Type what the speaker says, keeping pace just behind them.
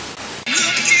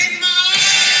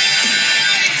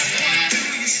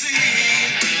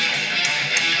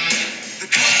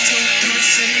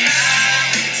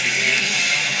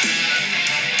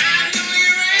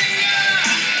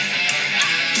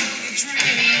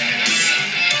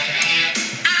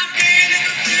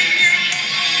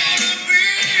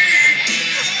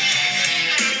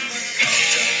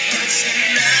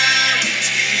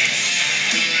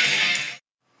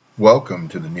Welcome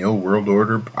to the Neil World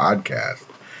Order podcast.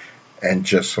 And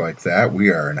just like that, we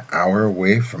are an hour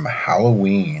away from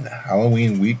Halloween.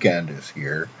 Halloween weekend is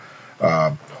here.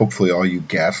 Hopefully all you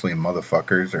ghastly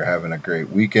motherfuckers are having a great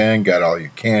weekend. Got all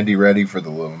your candy ready for the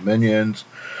little minions.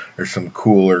 There's some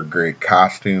cooler, great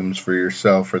costumes for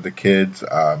yourself or the kids.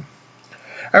 I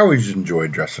always enjoy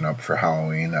dressing up for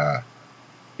Halloween.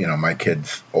 My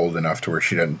kid's old enough to where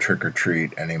she doesn't trick or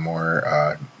treat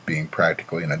anymore, being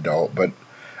practically an adult. But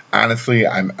honestly,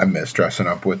 I miss dressing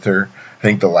up with her. I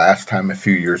think the last time a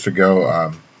few years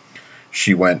ago,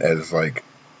 she went as like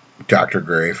Dr.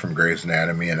 Gray from Grey's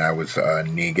Anatomy, and I was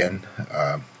Negan.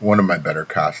 One of my better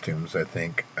costumes, I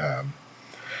think.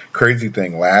 Crazy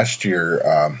thing, last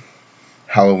year,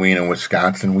 Halloween in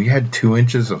Wisconsin, we had 2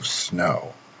 inches of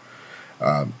snow.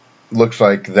 Looks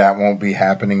like that won't be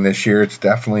happening this year. It's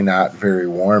definitely not very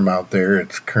warm out there.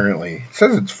 It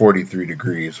says it's 43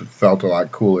 degrees. It felt a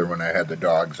lot cooler when I had the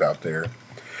dogs out there.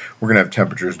 We're going to have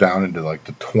temperatures down into like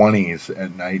the 20s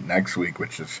at night next week,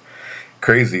 which is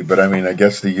crazy. But I mean, I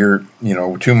guess the year,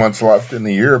 2 months left in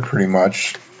the year pretty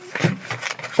much.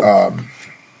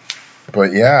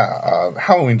 But yeah,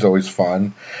 Halloween's always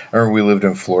fun. I remember we lived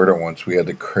in Florida once. We had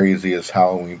the craziest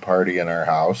Halloween party in our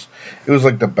house. It was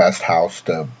like the best house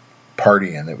to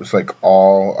party in. It was like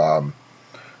all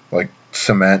like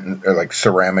cement or like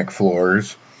ceramic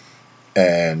floors,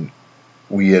 and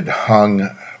we had hung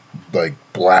like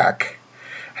black,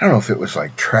 I don't know if it was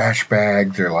like trash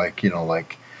bags or like I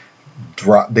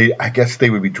guess they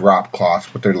would be drop cloths,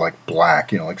 but they're like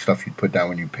black, like stuff you put down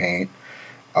when you paint.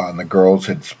 And the girls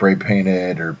had spray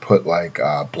painted or put like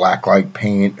black light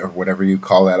paint or whatever you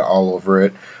call that all over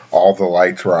it. All the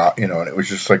lights were out, and it was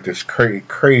just like this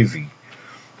crazy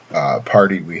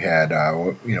party we had,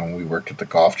 when we worked at the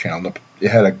Golf Channel.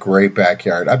 It had a great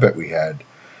backyard. I bet we had,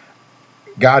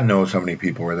 God knows how many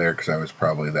people were there, because I was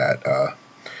probably that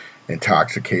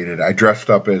intoxicated. I dressed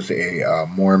up as a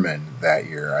Mormon that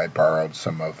year. I borrowed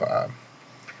some of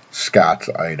Scott's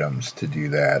items to do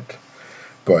that.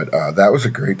 But that was a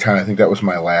great time. I think that was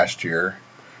my last year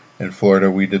in Florida.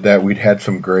 We did that. We'd had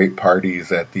some great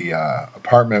parties at the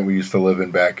apartment we used to live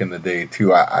in back in the day,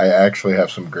 too. I actually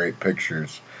have some great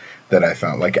pictures that I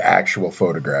found, like actual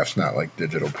photographs, not like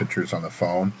digital pictures on the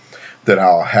phone, that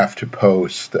I'll have to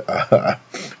post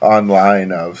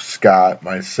online of Scott,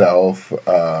 myself,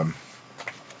 and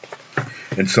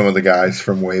some of the guys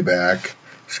from way back.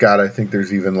 Scott, I think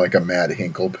there's even like a Matt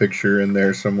Hinkle picture in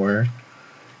there somewhere.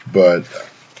 But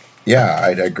yeah,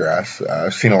 I digress.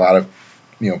 I've seen a lot of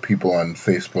people on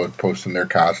Facebook posting their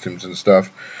costumes and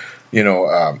stuff.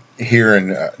 Here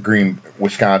in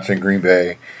Wisconsin, Green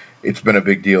Bay, it's been a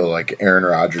big deal. Like Aaron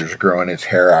Rodgers growing his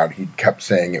hair out, he kept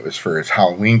saying it was for his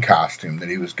Halloween costume, that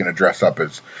he was going to dress up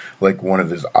as like one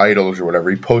of his idols or whatever.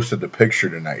 He posted the picture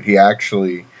tonight. He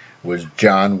actually was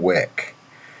John Wick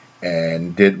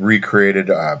and recreated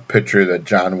a picture that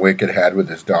John Wick had with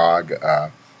his dog.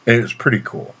 And it was pretty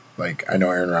cool. Like, I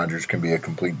know Aaron Rodgers can be a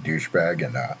complete douchebag,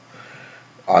 and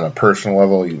on a personal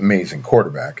level, he's an amazing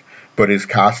quarterback. But his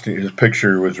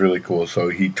picture was really cool, so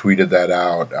he tweeted that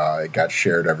out. It got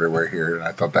shared everywhere here, and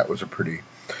I thought that was a pretty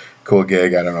cool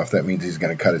gig. I don't know if that means he's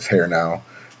going to cut his hair now,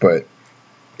 but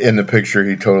in the picture,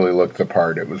 he totally looked the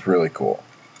part. It was really cool.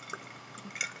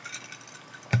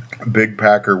 Big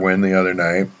Packer win the other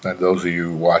night. And those of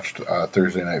you who watched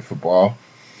Thursday Night Football,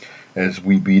 as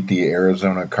we beat the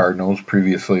Arizona Cardinals,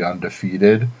 previously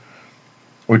undefeated,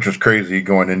 which was crazy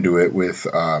going into it with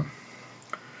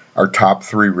our top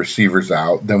 3 receivers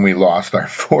out. Then we lost our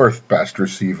 4th best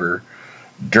receiver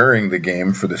during the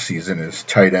game for the season, as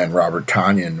tight end Robert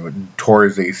Tonyan tore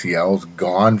his ACL, is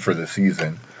gone for the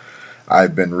season.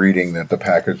 I've been reading that the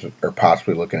Packers are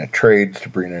possibly looking at trades to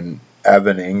bring in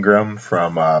Evan Ingram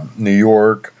from New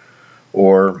York,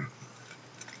 or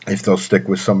if they'll stick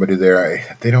with somebody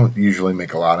there. They don't usually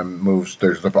make a lot of moves.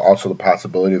 There's also the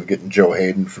possibility of getting Joe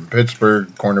Hayden from Pittsburgh,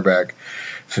 cornerback,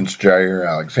 since Jair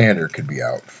Alexander could be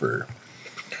out for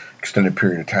extended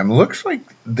period of time. It looks like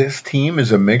this team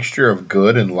is a mixture of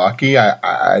good and lucky.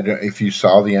 If you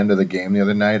saw the end of the game the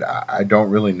other night, I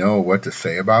don't really know what to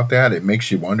say about that. It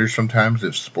makes you wonder sometimes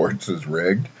if sports is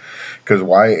rigged, because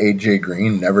why A.J.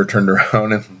 Green never turned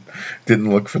around and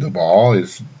didn't look for the ball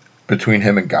is between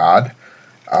him and God.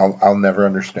 I'll never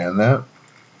understand that.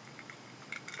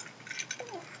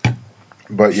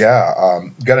 But yeah,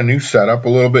 got a new setup a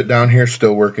little bit down here.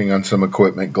 Still working on some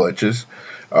equipment glitches.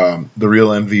 The real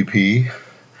MVP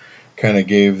kind of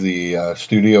gave the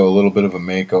studio a little bit of a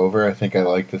makeover. I think I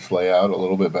like this layout a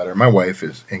little bit better. My wife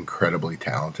is incredibly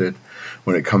talented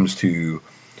when it comes to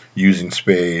using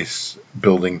space,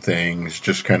 building things,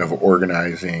 just kind of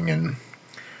organizing and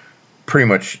pretty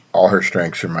much all her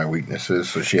strengths are my weaknesses,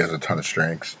 so she has a ton of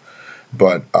strengths.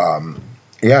 But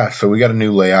yeah, so we got a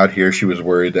new layout here. She was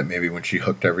worried that maybe when she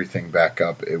hooked everything back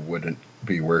up, it wouldn't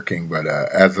be working. But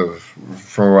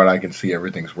from what I can see,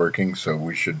 everything's working, so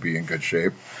we should be in good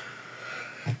shape.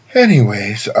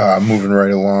 Anyways, moving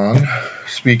right along.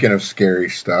 Speaking of scary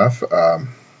stuff, how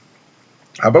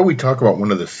about we talk about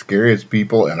one of the scariest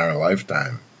people in our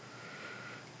lifetime?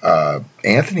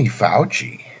 Anthony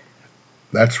Fauci.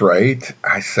 That's right.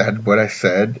 I said what I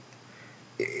said.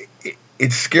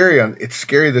 It's scary. It's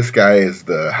scary this guy is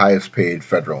the highest paid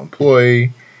federal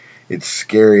employee. It's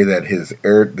scary that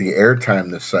the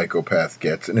airtime this psychopath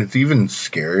gets. And it's even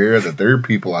scarier that there are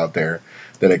people out there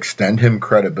that extend him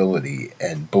credibility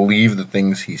and believe the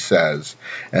things he says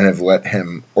and have let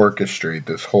him orchestrate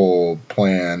this whole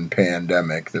planned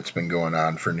pandemic that's been going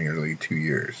on for nearly 2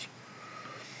 years.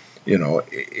 You know,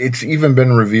 it's even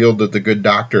been revealed that the good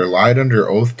doctor lied under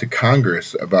oath to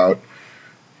Congress about,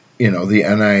 the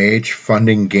NIH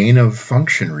funding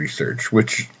gain-of-function research,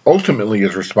 which ultimately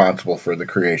is responsible for the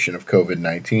creation of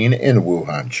COVID-19 in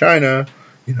Wuhan, China,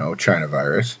 China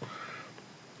virus.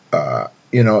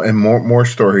 And more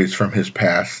stories from his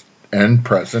past and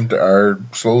present are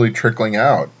slowly trickling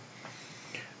out.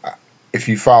 If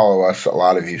you follow us, a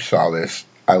lot of you saw this.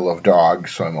 I love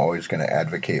dogs, so I'm always going to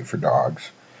advocate for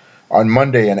dogs. On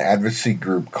Monday, an advocacy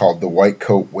group called the White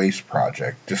Coat Waste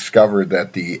Project discovered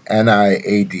that the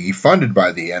NIAID, funded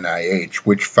by the NIH,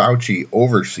 which Fauci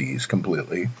oversees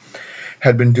completely,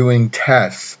 had been doing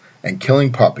tests and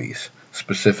killing puppies,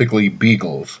 specifically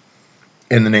beagles,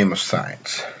 in the name of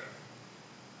science.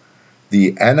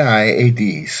 The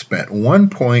NIAID spent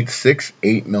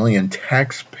 $1.68 million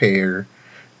taxpayer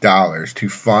dollars to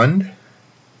fund,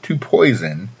 to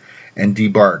poison, and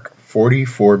debark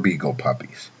 44 beagle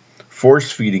puppies,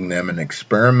 force-feeding them an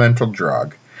experimental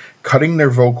drug, cutting their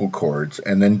vocal cords,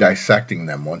 and then dissecting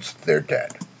them once they're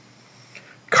dead.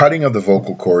 Cutting of the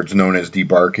vocal cords, known as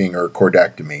debarking or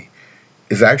cordectomy,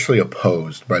 is actually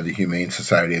opposed by the Humane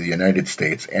Society of the United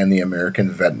States and the American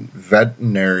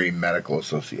Veterinary Medical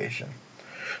Association.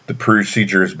 The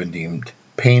procedure has been deemed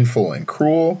painful and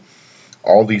cruel.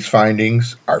 All these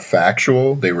findings are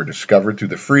factual. They were discovered through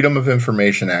the Freedom of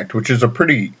Information Act, which is a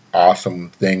pretty awesome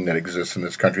thing that exists in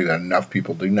this country that enough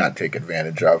people do not take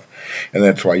advantage of. And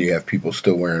that's why you have people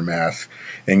still wearing masks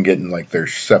and getting like their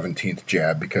 17th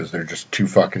jab because they're just too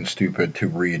fucking stupid to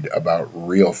read about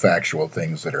real factual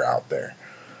things that are out there.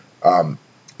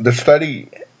 The study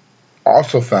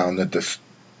also found that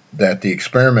the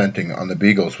experimenting on the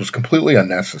beagles was completely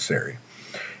unnecessary,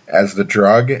 as the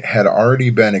drug had already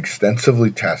been extensively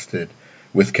tested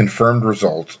with confirmed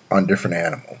results on different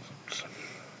animals.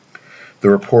 The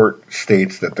report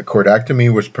states that the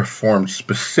cordectomy was performed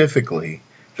specifically,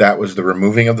 that was the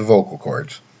removing of the vocal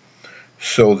cords,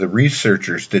 so the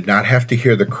researchers did not have to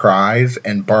hear the cries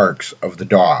and barks of the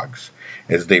dogs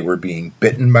as they were being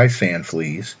bitten by sand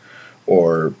fleas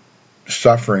or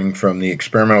suffering from the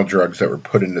experimental drugs that were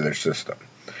put into their system.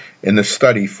 In the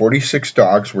study, 46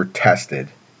 dogs were tested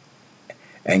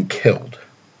and killed,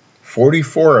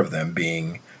 44 of them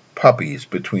being puppies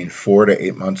between 4 to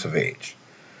 8 months of age.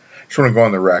 I just want to go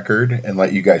on the record and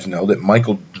let you guys know that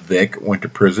Michael Vick went to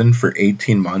prison for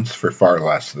 18 months for far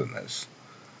less than this.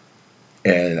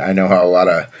 And I know how a lot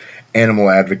of animal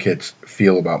advocates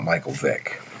feel about Michael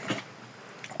Vick.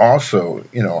 Also,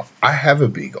 I have a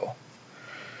beagle.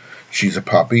 She's a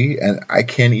puppy, and I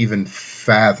can't even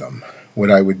fathom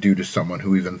what I would do to someone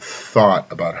who even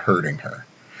thought about hurting her,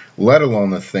 let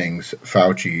alone the things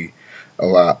Fauci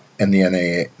and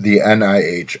the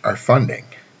NIH are funding.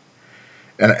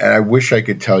 And I wish I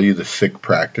could tell you the sick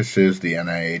practices the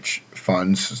NIH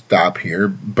funds stop here,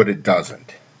 but it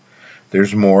doesn't.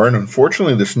 There's more, and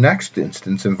unfortunately this next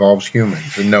instance involves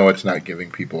humans. And no, it's not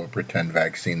giving people a pretend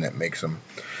vaccine that makes them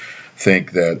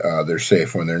think that they're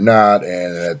safe when they're not,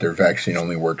 and that their vaccine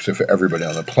only works if everybody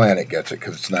on the planet gets it,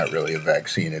 because it's not really a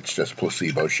vaccine, it's just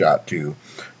placebo shot to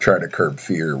try to curb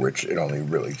fear, which it only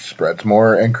really spreads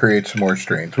more and creates more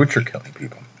strains, which are killing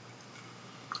people.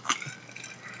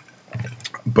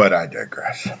 But I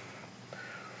digress.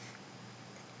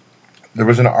 There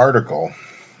was an article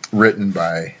written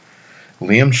by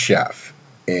Liam Sheff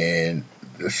in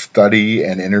the study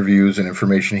and interviews and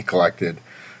information he collected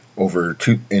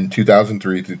in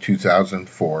 2003 through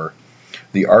 2004.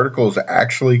 The article is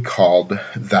actually called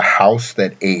 "The House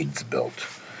That AIDS Built."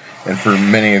 And for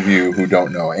many of you who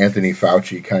don't know, Anthony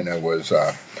Fauci kind of was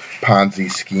a Ponzi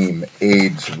scheme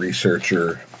AIDS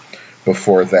researcher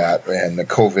before that, and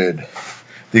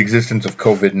the existence of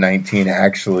COVID-19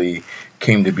 actually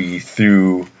came to be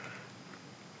through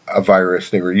a virus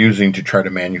they were using to try to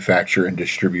manufacture and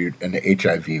distribute an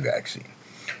HIV vaccine.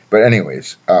 But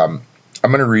anyways, I'm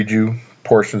going to read you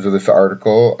portions of this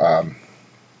article.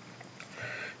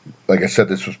 Like I said,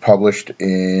 this was published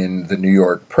in the New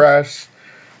York Press.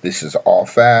 This is all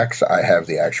facts. I have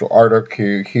the actual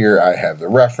article here. I have the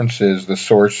references, the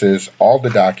sources, all the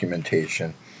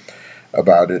documentation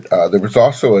about it. There was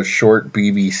also a short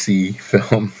BBC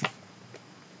film,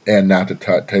 and not the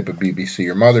type of BBC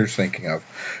your mother's thinking of,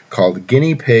 called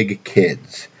Guinea Pig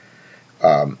Kids.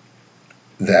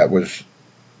 That was,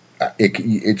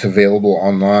 it's available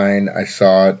online. I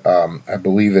saw it. I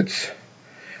believe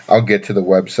I'll get to the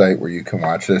website where you can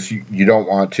watch this. You don't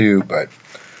want to, but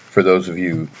for those of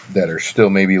you that are still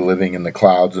maybe living in the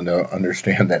clouds and don't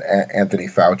understand that Anthony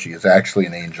Fauci is actually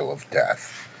an angel of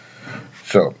death.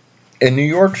 So, in New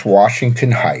York's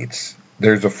Washington Heights,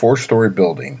 there's a 4-story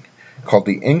building called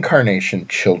the Incarnation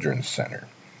Children's Center.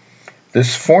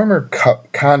 This former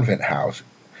convent house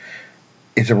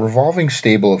is a revolving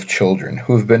stable of children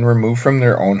who have been removed from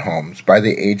their own homes by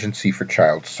the Agency for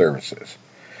Child Services.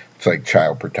 It's like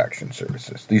Child Protection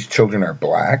Services. These children are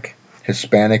black,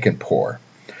 Hispanic, and poor.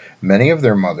 Many of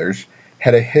their mothers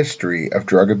had a history of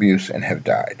drug abuse and have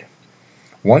died.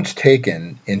 Once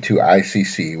taken into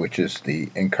ICC, which is the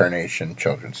Incarnation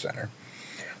Children's Center,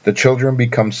 the children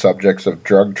become subjects of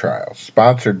drug trials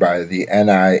sponsored by the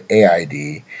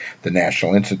NIAID, the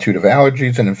National Institute of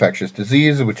Allergies and Infectious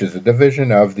Disease, which is a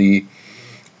division of the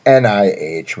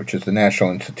NIH, which is the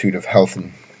National Institute of Health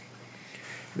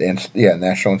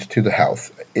National Institute of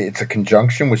Health. It's a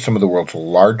conjunction with some of the world's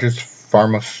largest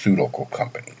pharmaceutical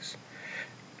companies: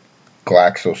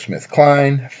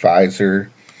 GlaxoSmithKline, Pfizer,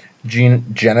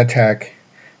 Genentech,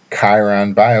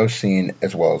 Chiron, Biosine,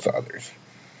 as well as others.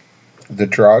 The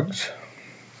drugs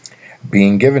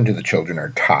being given to the children are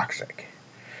toxic.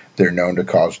 They're known to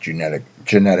cause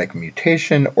genetic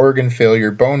mutation, organ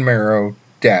failure, bone marrow,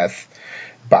 death,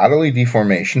 bodily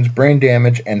deformations, brain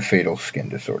damage, and fatal skin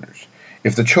disorders.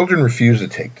 If the children refuse to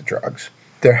take the drugs,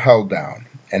 they're held down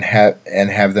and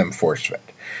have them force-fed.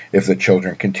 If the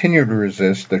children continue to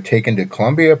resist, they're taken to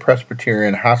Columbia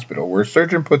Presbyterian Hospital, where a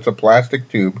surgeon puts a plastic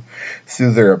tube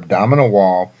through their abdominal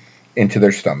wall into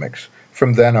their stomachs.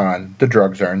 From then on, the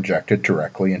drugs are injected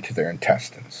directly into their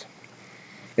intestines.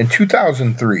 In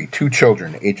 2003, 2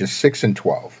 children, ages 6 and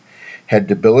 12, had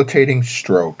debilitating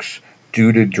strokes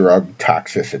due to drug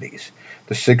toxicities.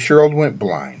 The 6-year-old went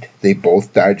blind. They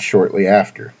both died shortly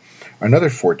after. Another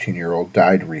 14-year-old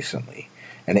died recently.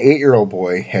 An 8-year-old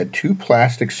boy had 2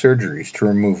 plastic surgeries to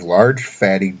remove large,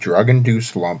 fatty,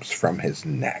 drug-induced lumps from his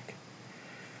neck.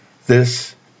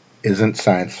 This isn't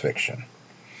science fiction.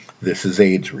 This is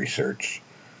AIDS research.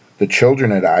 The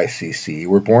children at ICC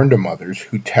were born to mothers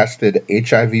who tested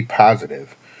HIV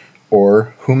positive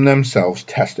or whom themselves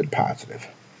tested positive.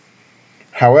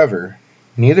 However,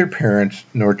 neither parents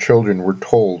nor children were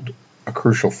told a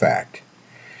crucial fact.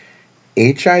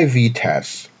 HIV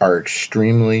tests are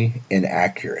extremely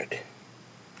inaccurate.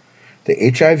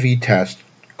 The HIV test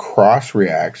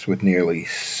cross-reacts with nearly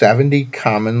 70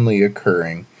 commonly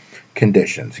occurring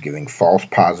conditions, giving false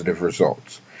positive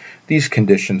results. These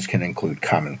conditions can include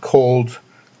common colds,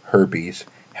 herpes,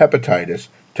 hepatitis,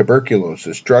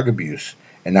 tuberculosis, drug abuse,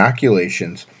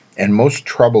 inoculations, and most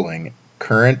troubling,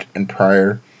 current and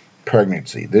prior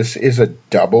pregnancy. This is a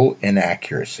double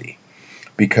inaccuracy,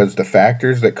 because the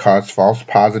factors that cause false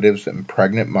positives in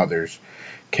pregnant mothers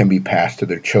can be passed to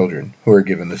their children who are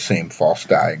given the same false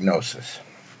diagnosis.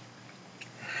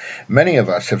 Many of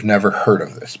us have never heard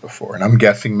of this before, and I'm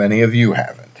guessing many of you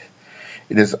haven't.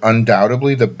 It is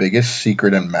undoubtedly the biggest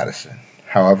secret in medicine.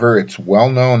 However, it's well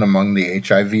known among the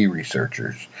HIV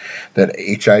researchers that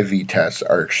HIV tests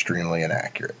are extremely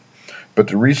inaccurate. But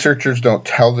the researchers don't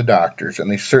tell the doctors,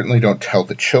 and they certainly don't tell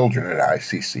the children at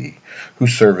ICC, who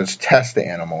serve as test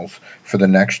animals for the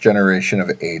next generation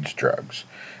of AIDS drugs.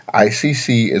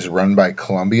 ICC is run by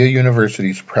Columbia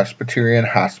University's Presbyterian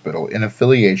Hospital in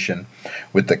affiliation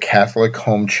with the Catholic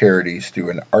Home Charities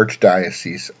through an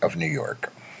Archdiocese of New York.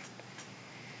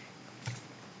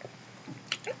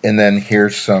 And then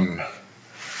here's a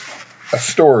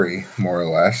story, more or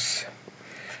less.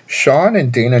 Sean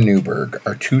and Dana Newberg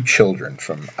are 2 children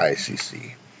from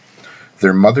ICC.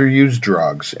 Their mother used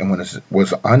drugs and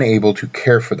was unable to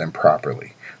care for them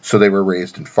properly, so they were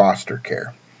raised in foster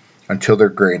care until their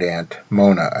great-aunt,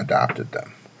 Mona, adopted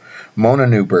them. Mona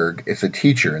Newberg is a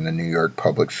teacher in the New York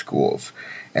public schools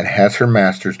and has her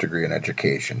master's degree in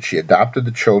education. She adopted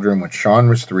the children when Sean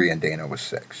was 3 and Dana was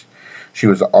 6. She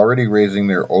was already raising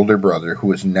their older brother, who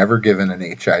was never given an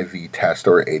HIV test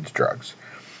or AIDS drugs.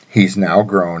 He's now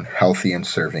grown, healthy, and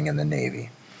serving in the Navy.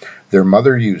 Their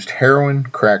mother used heroin,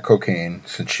 crack cocaine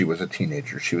since she was a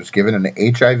teenager. She was given an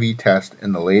HIV test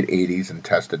in the late 80s and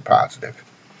tested positive.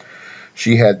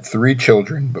 She had 3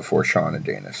 children before Sean and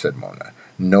Dana, said Mona.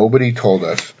 Nobody told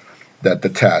us that the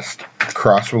test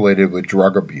cross-related with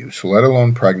drug abuse, let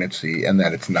alone pregnancy, and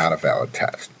that it's not a valid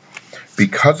test.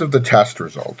 Because of the test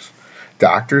results,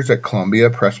 doctors at Columbia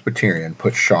Presbyterian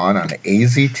put Sean on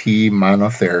AZT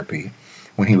monotherapy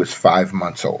when he was 5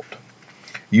 months old.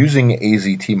 Using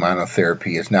AZT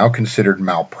monotherapy is now considered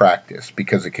malpractice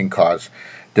because it can cause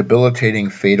debilitating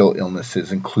fatal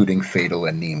illnesses, including fatal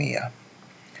anemia.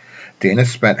 Dana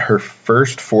spent her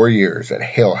first 4 years at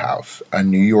Hale House, a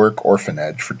New York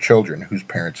orphanage for children whose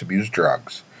parents abused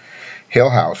drugs. Hale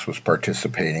House was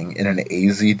participating in an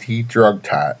AZT drug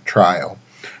trial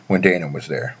when Dana was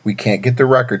there. We can't get the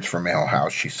records from Hale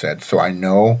House, she said, so I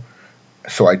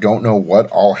don't know what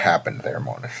all happened there,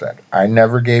 Mona said. I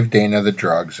never gave Dana the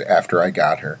drugs after I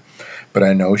got her, but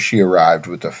I know she arrived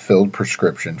with a filled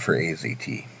prescription for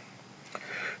AZT.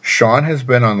 Sean has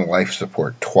been on life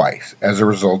support twice as a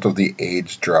result of the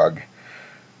AIDS drug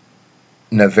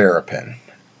nevirapine.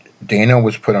 Dana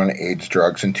was put on AIDS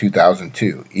drugs in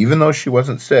 2002. Even though she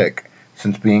wasn't sick,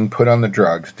 since being put on the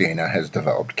drugs, Dana has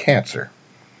developed cancer.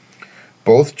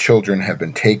 Both children have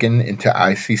been taken into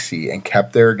ICC and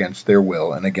kept there against their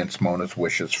will and against Mona's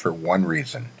wishes for one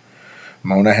reason.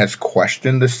 Mona has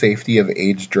questioned the safety of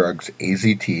AIDS drugs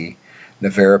AZT,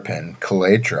 nevirapine,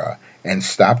 Caletra, and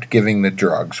stopped giving the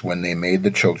drugs when they made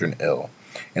the children ill.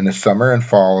 In the summer and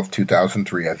fall of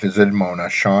 2003, I visited Mona,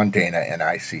 Sean, Dana, and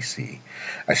ICC.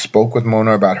 I spoke with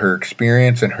Mona about her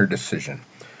experience and her decision.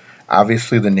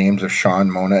 Obviously, the names of Sean,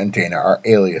 Mona, and Dana are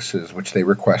aliases which they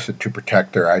requested to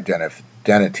protect their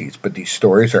identities, but these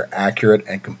stories are accurate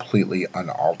and completely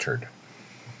unaltered.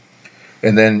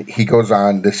 And then he goes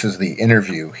on, this is the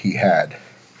interview he had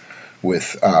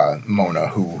with Mona,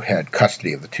 who had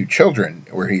custody of the 2 children,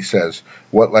 where he says,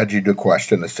 "What led you to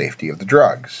question the safety of the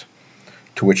drugs?"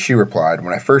 To which she replied,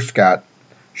 "When I first got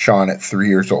Sean at 3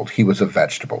 years old, he was a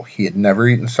vegetable. He had never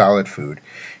eaten solid food.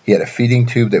 He had a feeding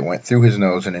tube that went through his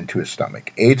nose and into his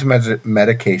stomach. AIDS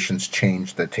medications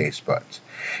change the taste buds.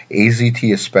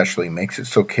 AZT especially makes it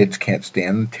so kids can't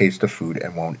stand the taste of food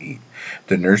and won't eat.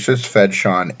 The nurses fed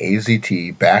Sean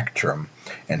AZT, Bactrim,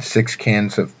 and 6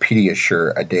 cans of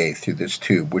Pediasure a day through this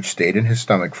tube, which stayed in his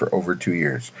stomach for over 2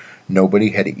 years. Nobody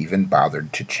had even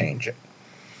bothered to change it.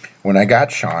 When I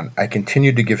got Sean, I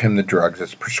continued to give him the drugs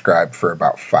as prescribed for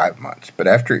about 5 months, but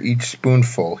after each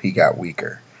spoonful, he got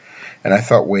weaker. And I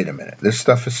thought, wait a minute, this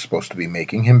stuff is supposed to be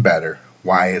making him better.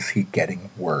 Why is he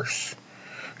getting worse?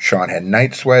 Sean had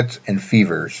night sweats and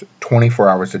fevers 24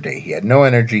 hours a day. He had no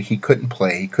energy, he couldn't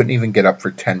play, he couldn't even get up for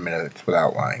 10 minutes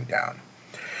without lying down.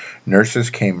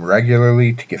 Nurses came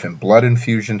regularly to give him blood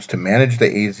infusions to manage the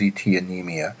AZT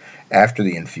anemia. After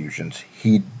the infusions,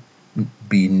 he'd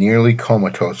be nearly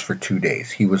comatose for 2 days.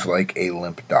 He was like a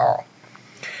limp doll.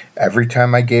 Every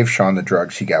time I gave Sean the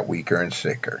drugs, he got weaker and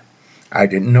sicker. I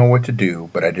didn't know what to do,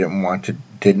 but I didn't want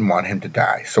him to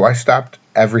die, so I stopped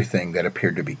everything that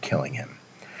appeared to be killing him.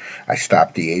 I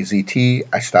stopped the AZT,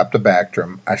 I stopped the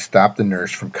Bactrim, I stopped the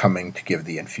nurse from coming to give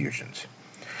the infusions.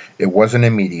 It wasn't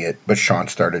immediate, but Sean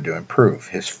started to improve.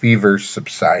 His fevers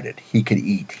subsided. He could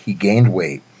eat. He gained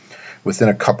weight. Within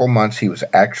a couple months, he was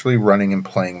actually running and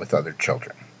playing with other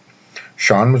children.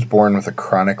 Sean was born with a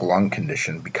chronic lung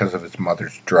condition because of his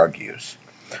mother's drug use.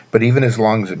 But even his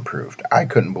lungs improved. I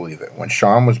couldn't believe it. When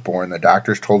Sean was born, the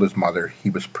doctors told his mother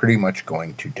he was pretty much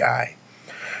going to die.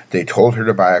 They told her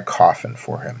to buy a coffin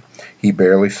for him. He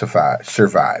barely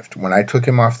survived. When I took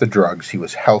him off the drugs, he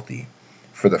was healthy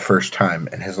for the first time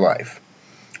in his life.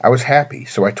 I was happy,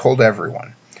 so I told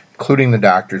everyone, including the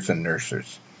doctors and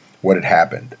nurses, what had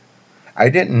happened. I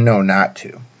didn't know not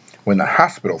to. When the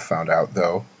hospital found out,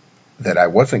 though, that I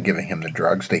wasn't giving him the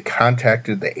drugs, they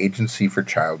contacted the Agency for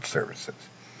Child Services.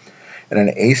 And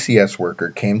an ACS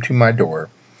worker came to my door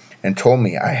and told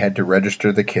me I had to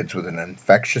register the kids with an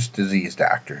infectious disease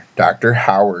doctor, Dr.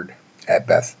 Howard at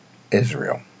Beth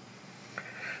Israel.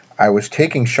 I was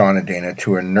taking Sean and Dana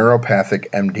to a neuropathic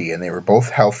MD, and they were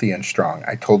both healthy and strong.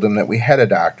 I told them that we had a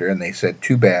doctor, and they said,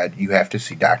 "Too bad, you have to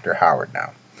see Dr. Howard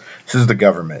now." This is the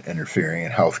government interfering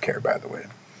in healthcare, by the way.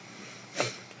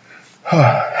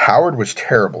 Howard was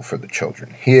terrible for the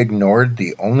children. He ignored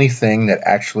the only thing that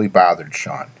actually bothered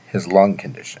Sean, his lung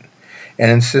condition,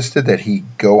 and insisted that he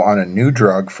go on a new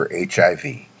drug for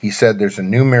HIV. He said, "There's a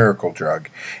new miracle drug.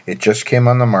 It just came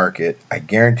on the market. I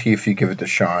guarantee if you give it to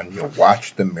Sean, you'll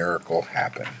watch the miracle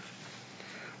happen."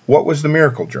 What was the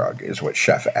miracle drug, is what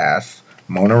Chef asks.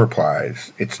 Mona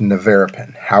replies, "It's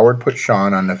nevirapine. Howard put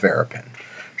Sean on nevirapine."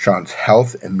 Sean's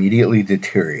health immediately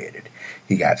deteriorated.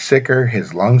 He got sicker,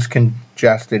 his lungs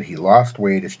congested, he lost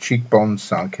weight, his cheekbones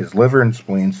sunk, his liver and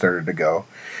spleen started to go.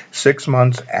 6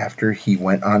 months after he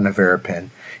went on nevirapine,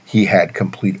 he had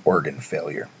complete organ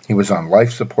failure. He was on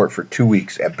life support for 2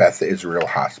 weeks at Beth Israel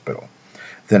Hospital.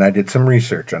 Then I did some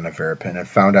research on nevirapine and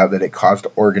found out that it caused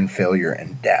organ failure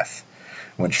and death.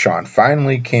 When Sean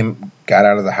finally got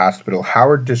out of the hospital,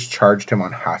 Howard discharged him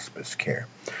on hospice care.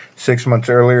 6 months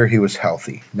earlier, he was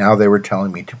healthy. Now they were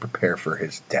telling me to prepare for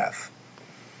his death.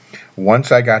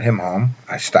 Once I got him home,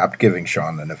 I stopped giving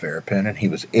Sean the nevirapine, and he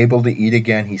was able to eat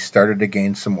again. He started to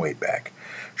gain some weight back.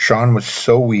 Sean was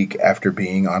so weak after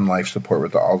being on life support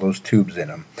with all those tubes in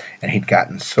him, and he'd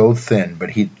gotten so thin,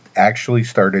 but he actually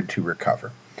started to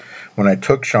recover. When I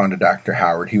took Sean to Dr.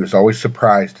 Howard, he was always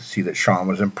surprised to see that Sean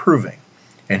was improving,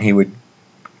 and he would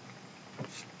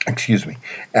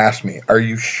ask me, "Are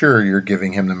you sure you're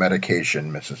giving him the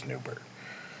medication, Mrs. Newberg?"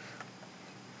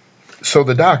 So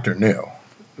the doctor knew.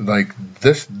 Like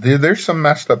this, there's some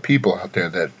messed up people out there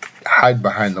that hide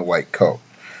behind the white coat.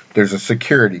 There's a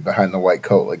security behind the white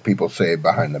coat, like people say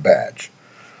behind the badge.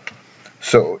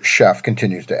 So Chef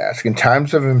continues to ask, in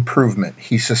times of improvement,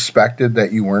 he suspected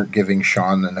that you weren't giving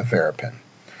Sean the nevirapine.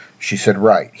 She said,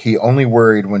 right. He only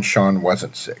worried when Sean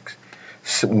wasn't sick.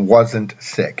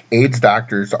 AIDS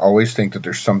doctors always think that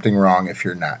there's something wrong if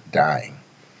you're not dying.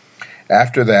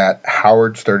 After that,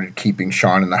 Howard started keeping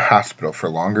Sean in the hospital for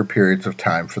longer periods of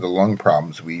time for the lung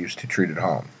problems we used to treat at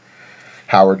home.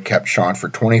 Howard kept Sean for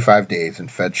 25 days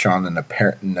and fed Sean the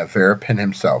nevirapine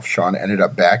himself. Sean ended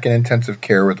up back in intensive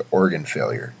care with organ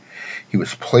failure. He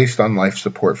was placed on life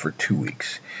support for 2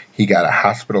 weeks. He got a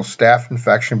hospital staph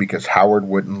infection because Howard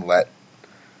wouldn't let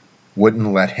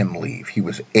him leave. He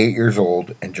was 8 years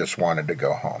old and just wanted to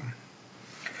go home.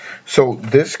 So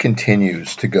this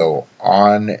continues to go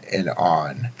on and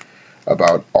on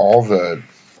about all the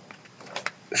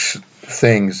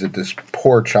things that this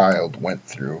poor child went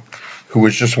through, who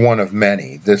was just one of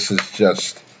many. This is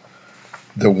just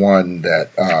the one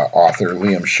that author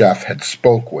Liam Sheff had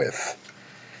spoke with,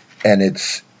 and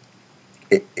it's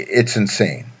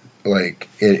insane. Like,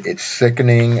 it's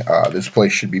sickening. This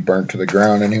place should be burnt to the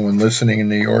ground. Anyone listening in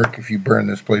New York, if you burn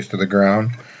this place to the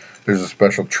ground, there's a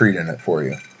special treat in it for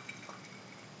you.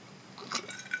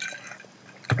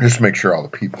 Just make sure all the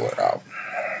people are out.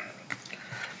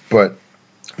 But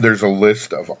there's a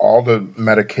list of all the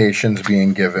medications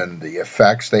being given, the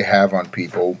effects they have on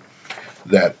people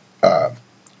that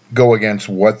go against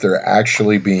what they're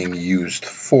actually being used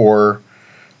for.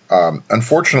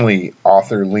 Unfortunately,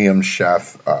 author Liam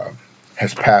Sheff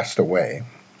has passed away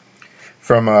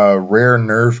from a rare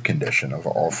nerve condition, of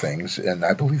all things, and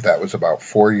I believe that was about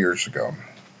 4 years ago.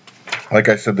 Like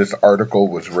I said, this article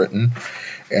was written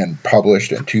and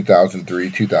published in 2003,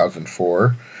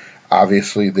 2004.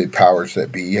 Obviously, the powers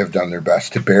that be have done their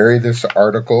best to bury this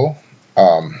article.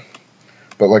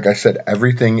 But like I said,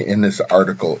 everything in this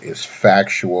article is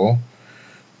factual.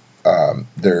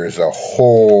 There's a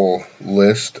whole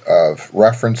list of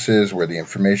references where the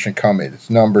information comes. It's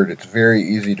numbered. It's very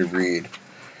easy to read.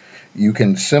 You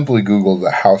can simply Google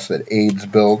The House That AIDS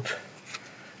Built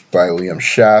by Liam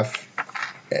Sheff,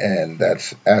 and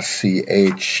that's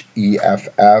SCHEFF,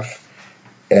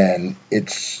 and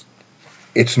it's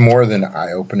more than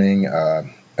eye-opening. I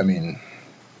mean,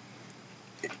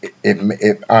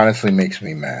 it honestly makes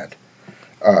me mad.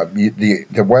 The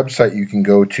website you can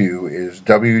go to is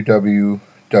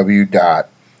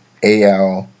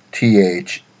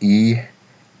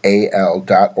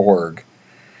www.altheal.org,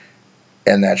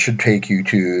 and that should take you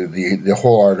to the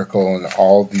whole article and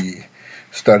all the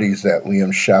studies that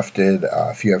Liam Sheff did.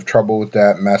 If you have trouble with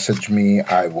that, message me.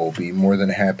 I will be more than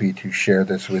happy to share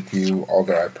this with you,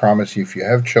 although I promise you, if you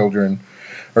have children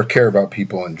or care about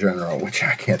people in general, which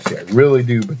I can't say I really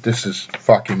do, but this is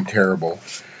fucking terrible.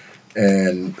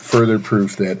 And further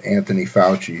proof that Anthony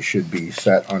Fauci should be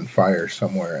set on fire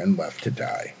somewhere and left to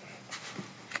die.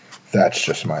 That's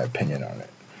just my opinion on it.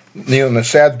 And the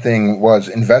sad thing was,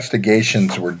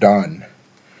 investigations were done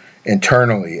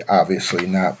internally, obviously,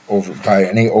 not by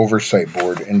any oversight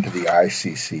board into the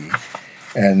ICC,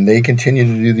 and they continue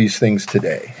to do these things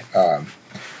today. I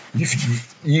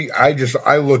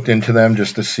looked into them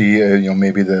just to see,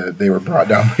 maybe they were brought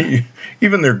down.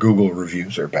 Even their Google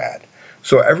reviews are bad.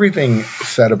 So everything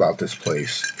said about this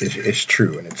place is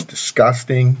true, and it's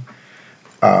disgusting.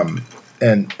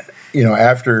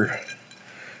 After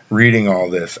reading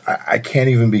all this, I can't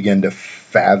even begin to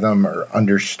fathom or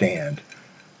understand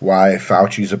why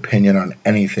Fauci's opinion on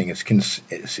anything is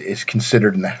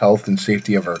considered in the health and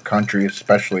safety of our country,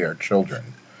 especially our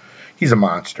children. He's a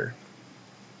monster.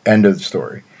 End of the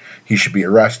story. He should be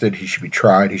arrested. He should be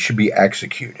tried. He should be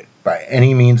executed by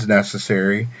any means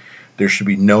necessary. There should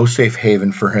be no safe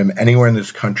haven for him anywhere in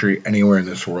this country, anywhere in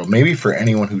this world. Maybe for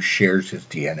anyone who shares his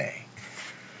DNA.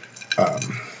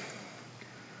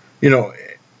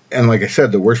 And like I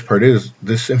said, the worst part is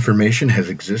this information has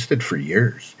existed for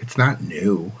years. It's not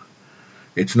new.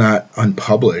 It's not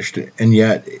unpublished. And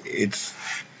yet it's,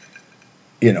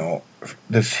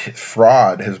 this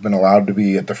fraud has been allowed to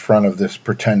be at the front of this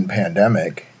pretend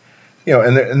pandemic.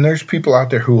 And there's people out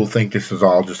there who will think this is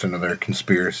all just another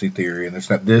conspiracy theory, and it's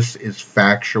not. This is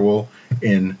factual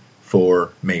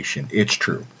information. It's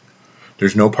true.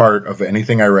 There's no part of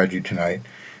anything I read you tonight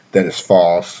that is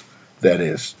false, that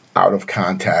is out of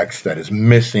context, that is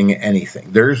missing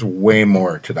anything. There's way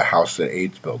more to the house that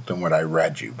AIDS built than what I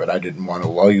read you, but I didn't want to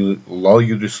lull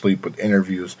you to sleep with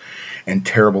interviews and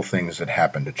terrible things that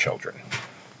happen to children.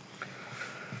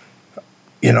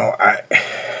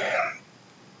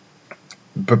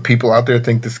 But people out there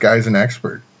think this guy's an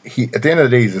expert. At the end of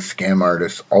the day, he's a scam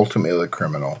artist, ultimately a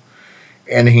criminal,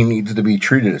 and he needs to be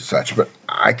treated as such. But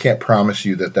I can't promise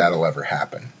you that that'll ever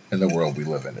happen in the world we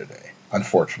live in today,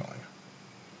 unfortunately.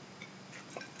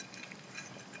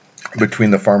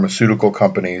 Between the pharmaceutical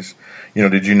companies,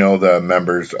 did you know the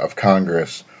members of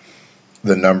Congress,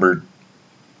 the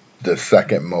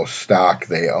second most stock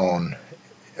they own,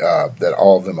 that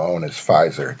all of them own is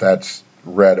Pfizer. That's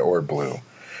red or blue.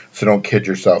 So don't kid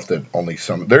yourself that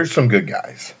there's some good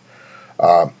guys.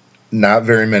 Not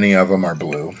very many of them are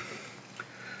blue,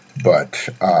 but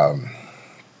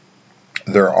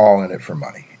they're all in it for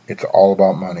money. It's all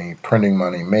about money, printing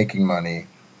money, making money.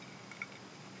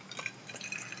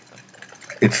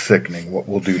 It's sickening what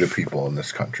we'll do to people in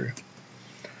this country.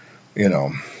 And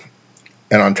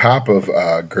on top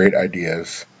of great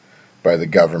ideas by the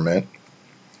government,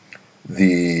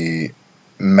 the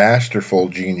masterful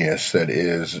genius that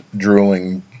is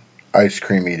drooling, ice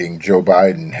cream eating Joe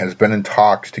Biden has been in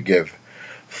talks to give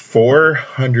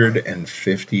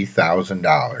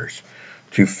 $450,000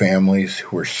 to families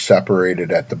who were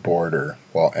separated at the border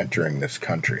while entering this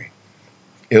country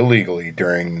illegally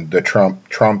during the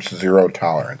Trump's zero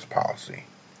tolerance policy.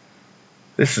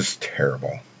 This is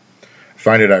terrible. I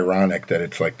find it ironic that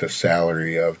it's like the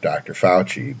salary of Dr.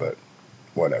 Fauci, but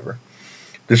whatever.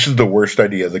 This is the worst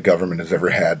idea the government has ever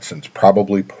had since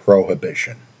probably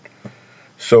Prohibition.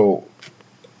 So,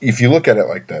 if you look at it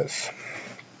like this,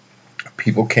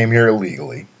 people came here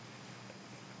illegally,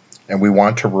 and we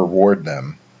want to reward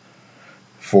them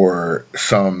for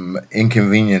some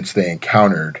inconvenience they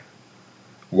encountered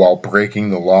while breaking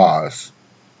the laws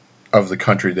of the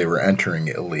country they were entering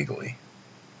illegally,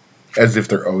 as if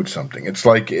they're owed something. It's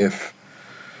like if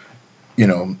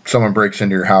someone breaks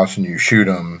into your house and you shoot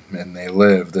them and they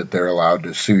live, that they're allowed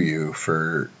to sue you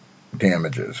for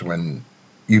damages. When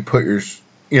you put it's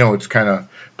kind of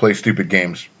play stupid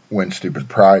games, win stupid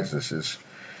prizes is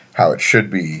how it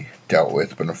should be dealt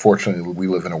with. But unfortunately, we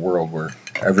live in a world where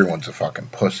everyone's a fucking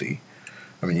pussy.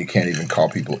 I mean, you can't even call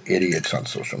people idiots on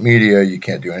social media. You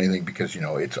can't do anything because,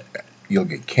 you'll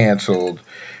get canceled.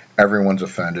 Everyone's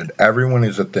offended. Everyone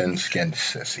is a thin-skinned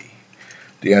sissy.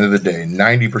 At the end of the day,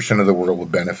 90% of the world will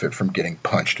benefit from getting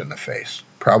punched in the face,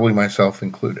 probably myself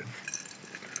included.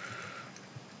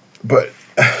 But,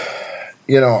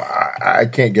 I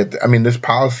can't get this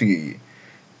policy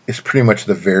is pretty much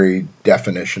the very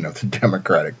definition of the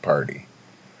Democratic Party.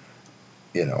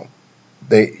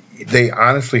 They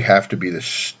honestly have to be the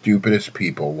stupidest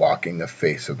people walking the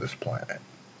face of this planet.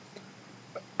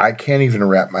 I can't even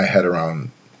wrap my head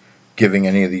around giving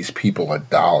any of these people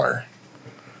 $1,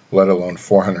 let alone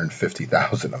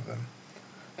 450,000 of them.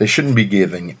 They shouldn't be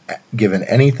given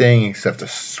anything except a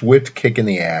swift kick in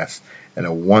the ass and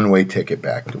a one-way ticket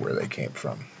back to where they came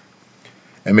from.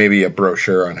 And maybe a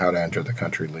brochure on how to enter the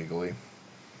country legally.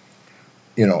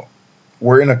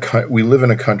 We live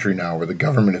in a country now where the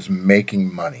government is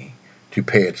making money to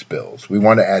pay its bills. We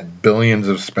want to add billions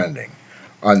of spending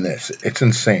on this. It's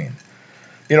insane.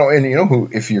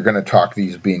 If you're going to talk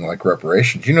these being like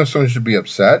reparations, someone should be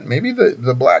upset. Maybe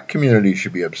the black community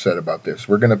should be upset about this.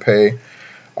 We're going to pay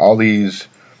all these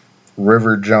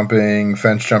river jumping,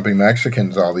 fence jumping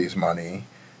Mexicans all these money,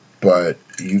 but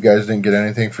you guys didn't get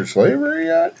anything for slavery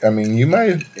yet? I mean, you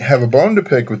might have a bone to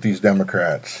pick with these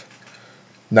Democrats.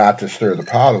 Not to stir the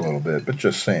pot a little bit, but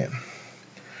just saying.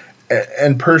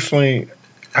 And personally,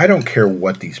 I don't care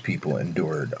what these people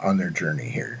endured on their journey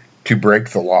here to break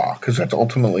the law, because that's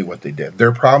ultimately what they did.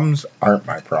 Their problems aren't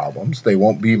my problems. They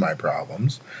won't be my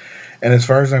problems. And as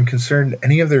far as I'm concerned,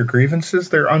 any of their grievances,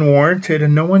 they're unwarranted,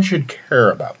 and no one should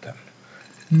care about them.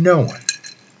 No one.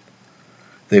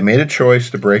 They made a choice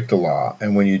to break the law,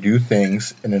 and when you do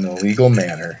things in an illegal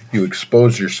manner, you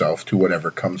expose yourself to whatever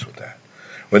comes with that.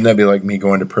 Wouldn't that be like me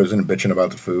going to prison and bitching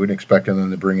about the food and expecting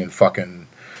them to bring in fucking,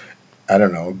 I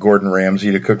don't know, Gordon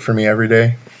Ramsay to cook for me every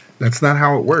day? That's not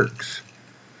how it works.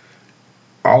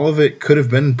 All of it could have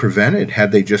been prevented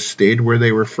had they just stayed where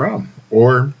they were from,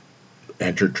 or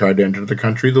tried to enter the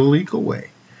country the legal way.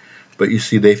 But you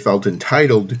see, they felt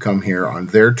entitled to come here on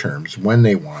their terms, when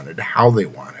they wanted, how they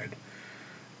wanted.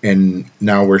 And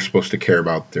now we're supposed to care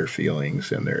about their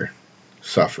feelings and their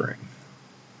suffering.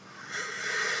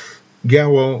 Yeah,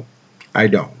 well, I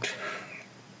don't.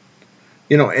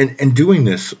 And doing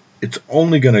this, it's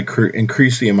only going to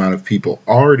increase the amount of people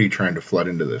already trying to flood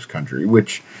into this country,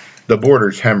 which the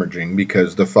border's hemorrhaging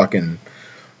because the fucking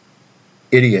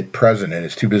idiot president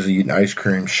is too busy eating ice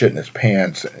cream, shitting his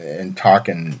pants, and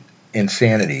talking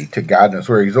insanity to God knows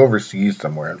where. He's overseas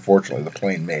somewhere. Unfortunately, the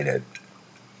plane made it.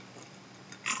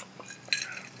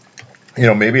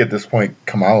 Maybe at this point,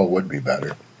 Kamala would be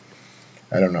better.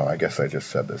 I don't know. I guess I just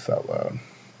said this out loud.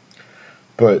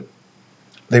 But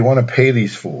they want to pay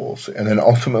these fools, and then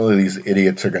ultimately these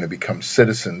idiots are going to become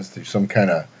citizens through some kind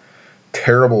of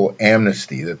terrible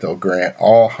amnesty that they'll grant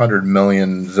all 100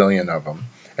 million zillion of them,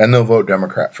 and they'll vote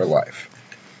Democrat for life.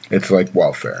 It's like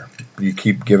welfare. You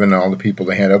keep giving all the people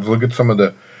the handouts. Look at some of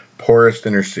the poorest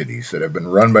inner cities that have been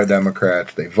run by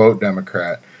Democrats. They vote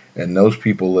Democrat, and those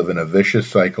people live in a vicious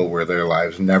cycle where their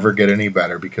lives never get any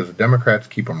better because the Democrats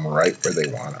keep them right where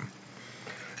they want them.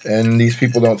 And these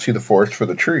people don't see the forest for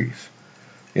the trees.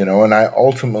 And I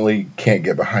ultimately can't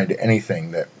get behind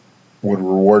anything that would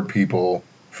reward people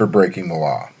for breaking the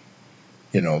law.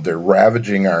 They're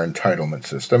ravaging our entitlement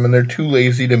system, and they're too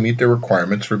lazy to meet the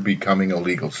requirements for becoming a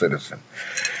legal citizen.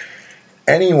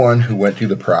 Anyone who went through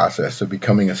the process of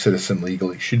becoming a citizen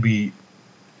legally should be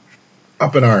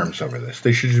up in arms over this.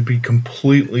 They should just be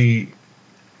completely,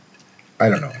 I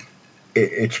don't know.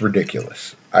 It's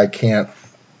ridiculous. I can't,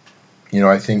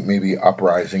 I think maybe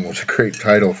Uprising was a great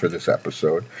title for this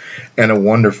episode, and a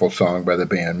wonderful song by the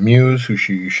band Muse, who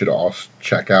you should all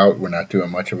check out. We're not doing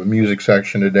much of a music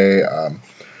section today,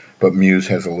 but Muse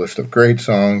has a list of great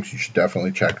songs. You should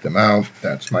definitely check them out.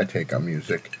 That's my take on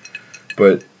music.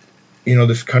 But,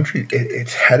 this country,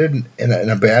 it's headed in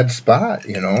a bad spot,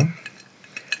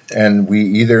 and we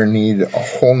either need a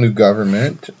whole new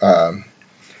government.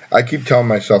 I keep telling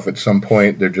myself at some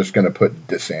point they're just going to put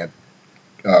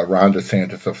Ron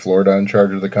DeSantis of Florida in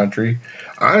charge of the country.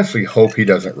 I honestly hope he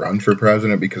doesn't run for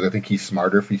president because I think he's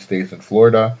smarter if he stays in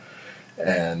Florida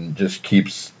and just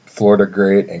keeps Florida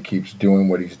great and keeps doing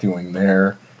what he's doing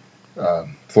there.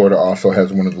 Florida also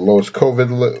has one of the lowest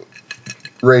COVID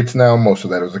rates now. Most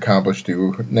of that was accomplished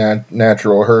through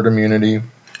natural herd immunity.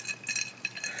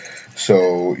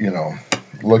 So,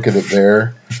 look at it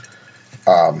there.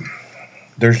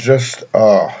 There's just,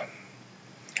 I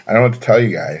don't know what to tell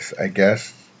you guys. I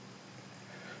guess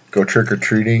go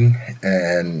trick-or-treating,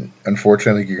 and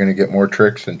unfortunately you're going to get more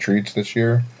tricks than treats this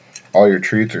year. All your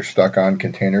treats are stuck on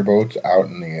container boats out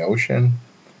in the ocean,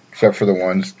 except for the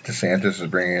ones DeSantis is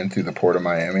bringing in through the port of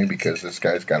Miami because this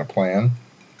guy's got a plan.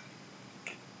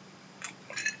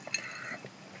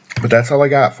 But that's all I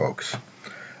got, folks.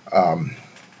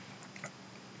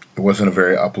 It wasn't a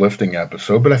very uplifting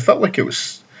episode, but I felt like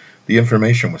the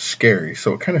information was scary,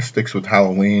 so it kind of sticks with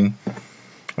Halloween.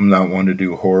 I'm not one to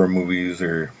do horror movies,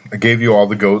 or I gave you all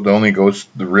the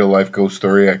real life ghost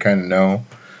story I kind of know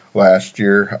last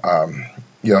year.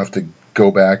 You'll have to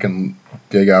go back and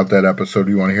dig out that episode if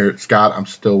you want to hear it. Scott, I'm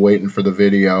still waiting for the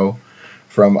video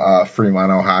from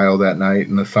Fremont, Ohio that night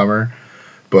in the summer.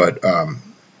 But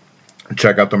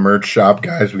check out the merch shop,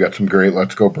 guys. We got some great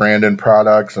Let's Go Brandon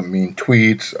products, some mean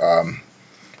tweets,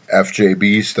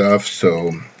 FJB stuff.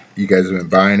 So you guys have been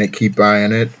buying it, keep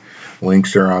buying it.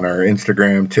 Links are on our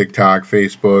Instagram, TikTok,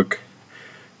 Facebook.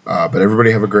 But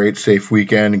everybody have a great, safe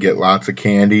weekend and get lots of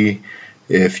candy.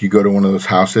 If you go to one of those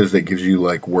houses that gives you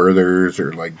like Werther's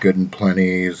or like Good and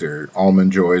Plenty's or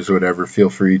Almond Joys or whatever, feel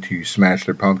free to smash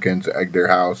their pumpkins, egg their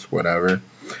house, whatever,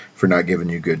 for not giving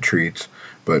you good treats.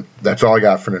 But that's all I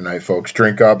got for tonight, folks.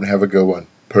 Drink up and have a good one.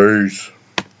 Peace.